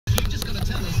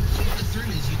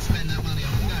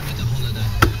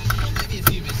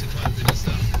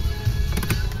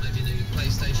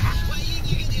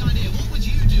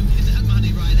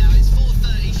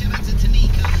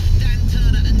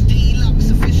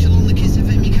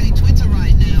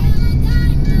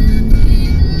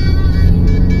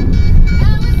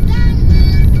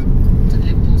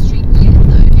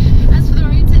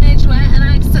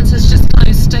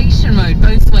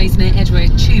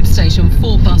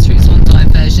bus routes on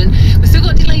diversion. We've still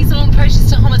got delays along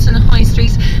approaches to Homerton High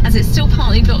Street as it's still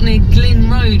partly blocked near Glyn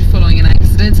Road following an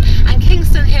accident. And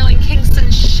Kingston Hill in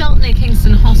Kingston shut near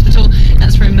Kingston Hospital.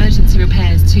 That's for emergency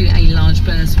repairs to a large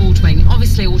burst water main.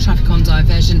 Obviously all traffic on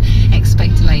diversion,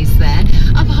 expect delays there.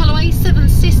 Upper Holloway, Seven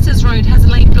Sisters Road has a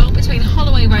lane block between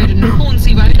Holloway Road and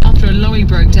Hornsey Road after a lorry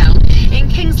broke down. In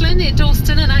Kingsland near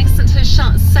Dalston, an accident has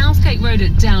shut Southgate Road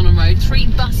at Downham Road. 3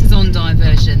 buses on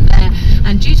diversion there.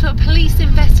 And due to a police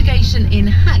investigation in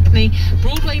Hackney,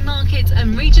 Broadway Market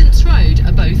and Regent's Road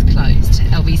are both closed.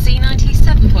 LBC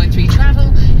 97.3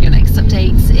 travel, your next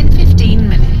updates in 15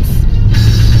 minutes.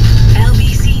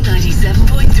 LBC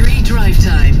 97.3 drive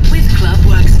time with Club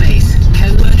Workspace,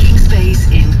 co-working space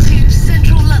in 2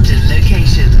 central London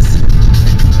locations.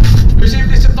 Receive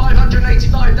this at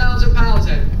 £585,000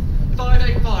 then.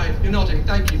 585, you're nodding,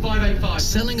 thank you, 585.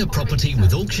 Selling a property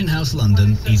with Auction House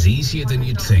London is easier than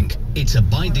you'd think. It's a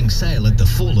binding sale at the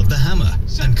fall of the hammer,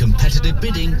 and competitive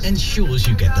bidding ensures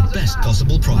you get the best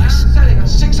possible price. Selling at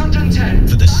 610.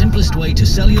 For the simplest way to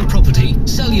sell your property,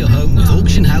 sell your home with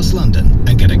Auction House London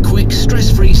and get a quick,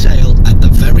 stress-free sale at the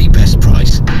very best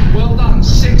price. Well done,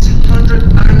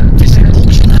 610. Visit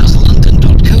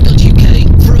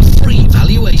auctionhouselondon.co.uk for a free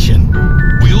valuation.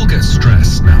 We all get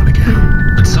stressed now and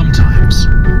again, but sometimes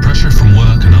pressure from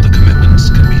work and other commitments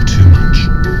can be too much.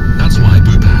 That's why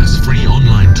Bupa has free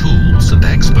online tools and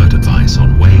expert advice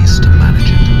on ways to manage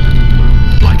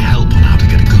it, like help on how to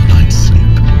get a good night's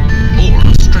sleep, or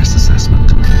a stress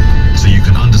assessment, so you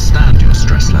can understand your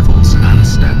stress levels and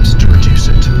steps to reduce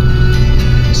it.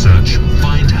 Search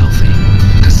Find Healthy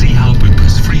to see how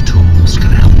Bupa's free tools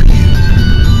can help you.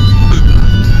 Bupa,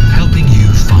 helping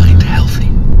you find healthy.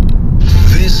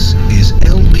 This is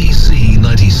LBC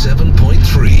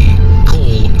 97.3.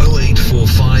 Call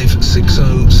 0845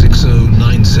 6060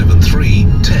 973.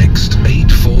 Text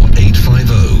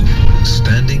 84850.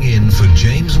 Standing in for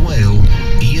James Whale,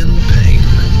 Ian Payne.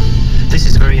 This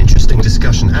is a very interesting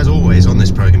discussion. As always on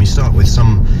this programme, you start with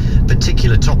some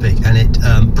particular topic and it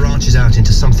branches out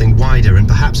into something wider and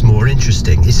perhaps more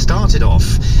interesting. It started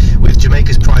off with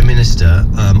Jamaica's Prime Minister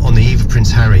on the eve of Prince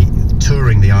Harry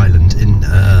touring the island in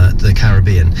the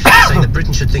Caribbean, saying that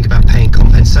Britain should think about paying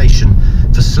compensation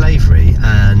for slavery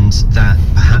and that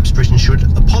perhaps Britain should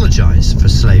apologise for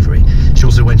slavery. She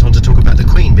also went on to talk about the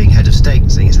Queen being head of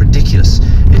state, saying it's ridiculous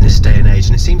in this day and age,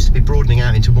 and it seems to be broadening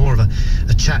out into more of a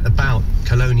chat about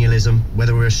colonialism,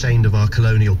 whether we're ashamed of our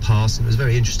colonial past. And it was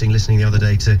very interesting listening the other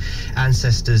day to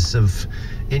ancestors of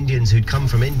Indians who'd come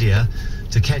from India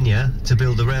to Kenya to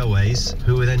build the railways,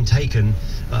 who were then taken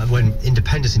when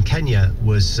independence in Kenya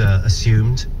was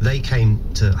assumed. They came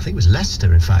to, I think it was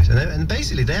Leicester, in fact, and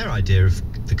basically their idea of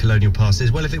the colonial past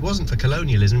is, well, if it wasn't for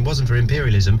colonialism, it wasn't for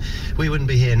imperialism, we wouldn't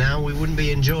be here now, we wouldn't be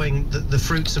enjoying the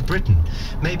fruits of Britain.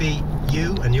 Maybe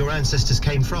you and your ancestors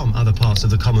came from other parts of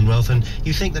the Commonwealth and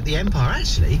you think that the empire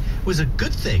actually was a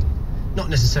good thing, not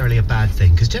necessarily a bad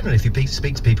thing, because generally if you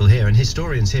speak to people here, and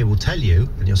historians here will tell you,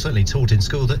 and you're certainly taught in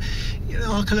school, that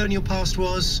our colonial past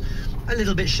was a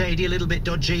little bit shady, a little bit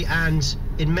dodgy, and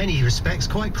in many respects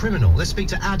quite criminal. Let's speak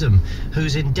to Adam,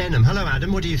 who's in Denham. Hello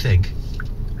Adam, what do you think?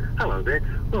 Hello there.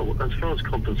 Well, as far as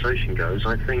compensation goes,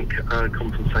 I think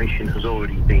compensation has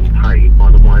already been paid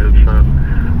by the way of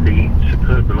the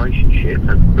superb relationship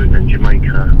that Britain and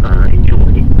Jamaica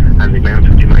enjoy, and the amount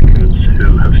of Jamaicans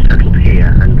who have settled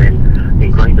here and then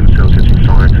ingrained themselves in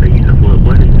society, have worked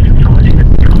well in the society, and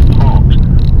have become part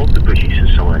of the British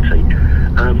society.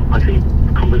 I think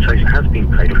compensation has been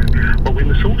paid, but we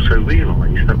must also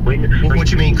realise that when... What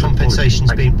do you mean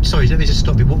compensation's been... Sorry, let me just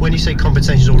stop you. When you say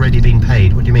compensation's already been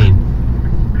paid, what do you mean?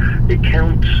 It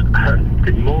counts,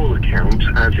 the moral account,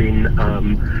 as in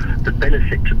the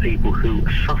benefit to people who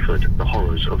suffered the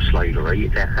horrors of slavery.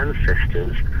 Their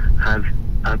ancestors have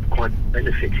quite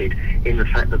benefited in the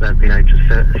fact that they've been able to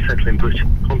settle in Britain,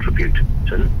 contribute to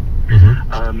Britain.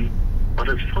 Mm-hmm. But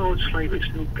as far as slavery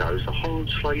still goes, the whole of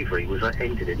slavery was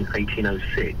ended in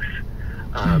 1806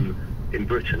 in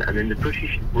Britain, and then the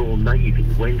British Royal Navy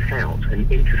went out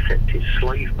and intercepted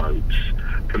slave boats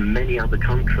from many other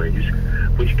countries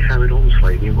which carried on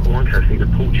slavery, and one I think the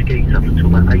Portuguese up until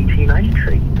about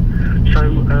 1880. So,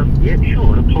 yeah,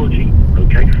 sure, an apology,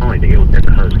 okay, fine, it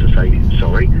never hurts to say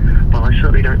sorry, but I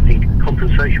certainly don't think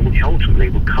compensation, which ultimately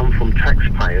will come from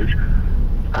taxpayers,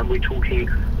 and we're talking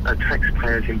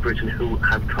taxpayers in Britain who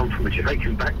have come from a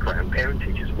Jamaican background,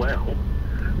 parentage as well.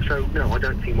 So, no, I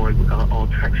don't think our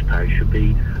taxpayers should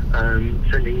be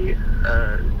sending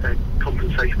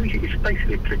compensation, which is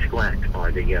basically a political act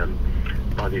by the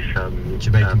this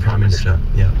Jamaican Prime Minister.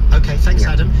 Yeah. Okay, thanks,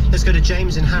 Adam. Let's go to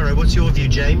James in Harrow. What's your view,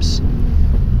 James?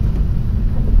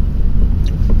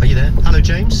 there? Hello,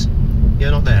 James?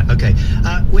 You're not there. Okay.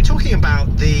 We're talking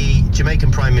about the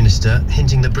Jamaican Prime Minister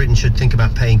hinting that Britain should think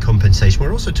about paying compensation.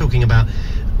 We're also talking about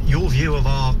your view of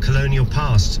our colonial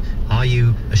past. Are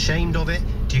you ashamed of it?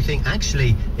 Do you think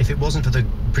actually if it wasn't for the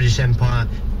British Empire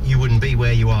you wouldn't be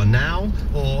where you are now?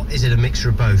 Or is it a mixture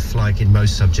of both, like in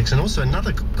most subjects? And also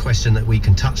another question that we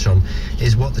can touch on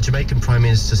is what the Jamaican Prime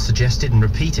Minister suggested and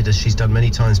repeated, as she's done many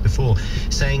times before,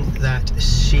 saying that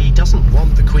she doesn't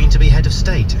want the Queen to be head of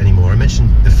state anymore. I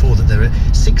mentioned before that there are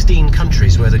 16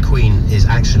 countries where the Queen is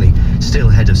actually still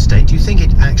head of state. Do you think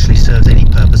it actually serves any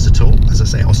purpose at all? As I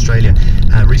say, Australia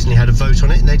recently had a vote on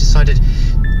it and they decided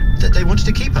that they wanted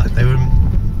to keep her. They were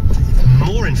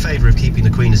more in favour of keeping the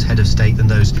Queen as head of state than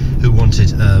those who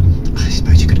wanted, I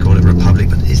suppose you could call it a republic,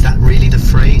 but is that really the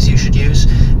phrase you should use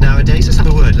nowadays? Let's have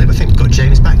a word. I think we've got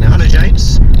James back now. Hello,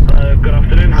 James. Good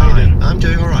afternoon. How are you doing? I'm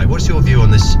doing all right. What's your view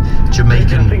on this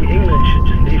Jamaican... I think England should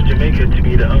just leave Jamaica to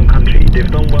be their own country.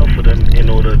 They've done well for them in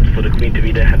order for the Queen to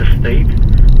be their head of state.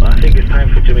 But I think it's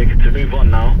time for Jamaica to move on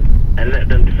now and let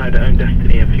them decide their own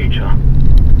destiny and future.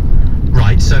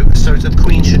 Right, so the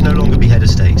Queen should no longer be head of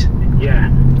state? Yeah,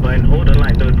 but in order,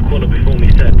 like the caller before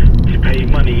me said, to pay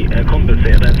money and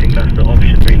compensate, I don't think that's the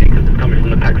option really, because it's coming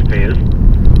from the taxpayers.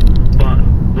 But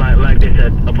like they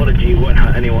said, apology won't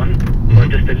hurt anyone. But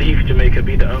just to leave Jamaica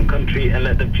be their own country and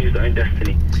let them choose their own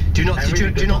destiny. Do you not think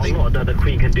a lot that the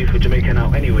Queen can do for Jamaica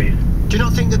now, anyways? Do you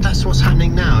not think that that's what's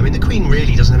happening now? I mean, the Queen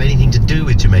really doesn't have anything to do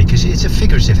with Jamaica. It's a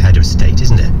figurative head of state,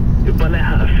 isn't it? But let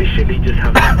her officially just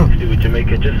have nothing to do with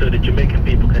Jamaica, just so the Jamaican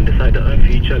people can decide their own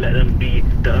future, let them be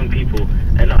their own people,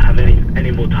 and not have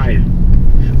any more ties.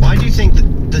 Why do you think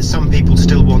that some people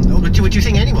still want... Or do you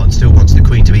think anyone still wants the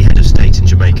Queen to be head of state in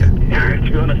Jamaica?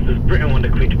 To be honest, does Britain want the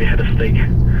Queen to be head of state?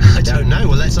 I don't know.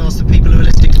 Well, let's ask the people who are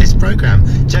listening to this programme.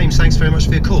 James, thanks very much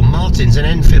for your call. Martin's in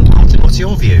Enfield. Martin, what's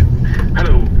your view?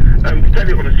 Hello. To tell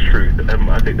you the honest truth,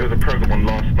 I think there was a programme on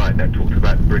last night that talked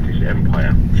about the British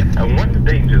Empire. Yep. And one of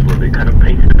the dangers was it kind of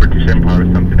painted the British Empire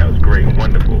as something that was great and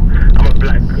wonderful. I'm a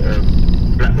black man.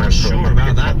 Not sure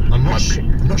about that. I'm not sure.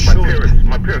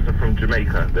 My parents are from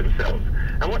Jamaica themselves.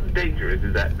 And what the danger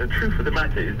is that the truth of the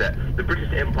matter is that the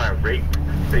British Empire raped,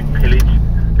 they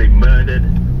pillaged, they murdered,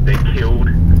 they killed,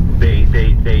 they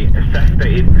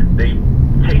assassinated, they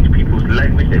changed people's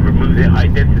language, they removed their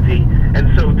identity.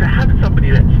 And so to have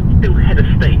somebody that's still head of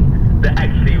state that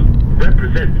actually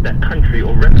represents that country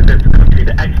or represents a country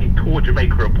that actually tore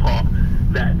Jamaica apart,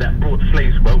 that brought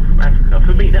slaves wealth from Africa,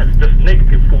 for me that's just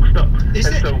negative, full stop.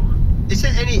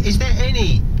 Is there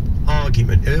any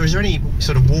argument, or is there any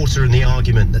sort of water in the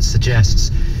argument that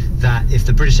suggests that if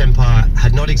the British Empire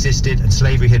had not existed and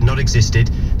slavery had not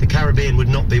existed, the Caribbean would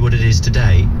not be what it is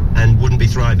today and wouldn't be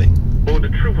thriving? Well, the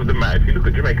truth of the matter, if you look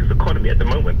at Jamaica's economy at the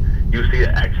moment, you'll see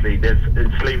that actually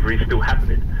slavery is still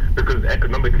happening, because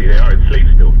economically they are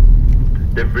enslaved still.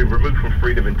 They've been removed from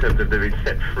freedom in terms of they've been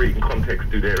set free in context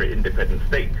to their independent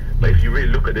state. But if you really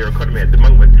look at their economy at the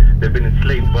moment, they've been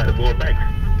enslaved by the World Bank.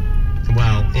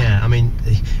 Well, yeah, I mean,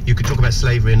 you could talk about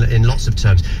slavery in lots of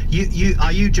terms.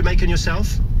 Are you Jamaican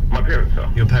yourself? My parents are.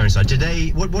 Your parents are.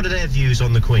 What are their views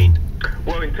on the Queen?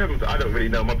 Well, in terms of, I don't really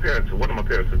know. One of my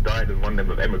parents has died and one of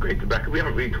them have emigrated back. We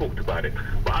haven't really talked about it.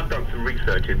 But I've done some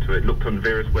research into it, looked on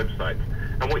various websites.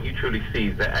 And what you truly see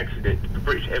is that actually the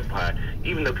British Empire,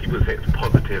 even though people say it's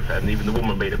positive, and even the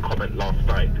woman made a comment last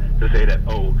night to say that,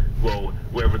 oh, well,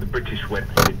 wherever the British went,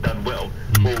 they've done well.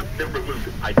 Well, they've removed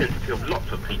the identity of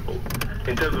lots of people.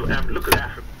 In terms of, look at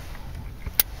Africa.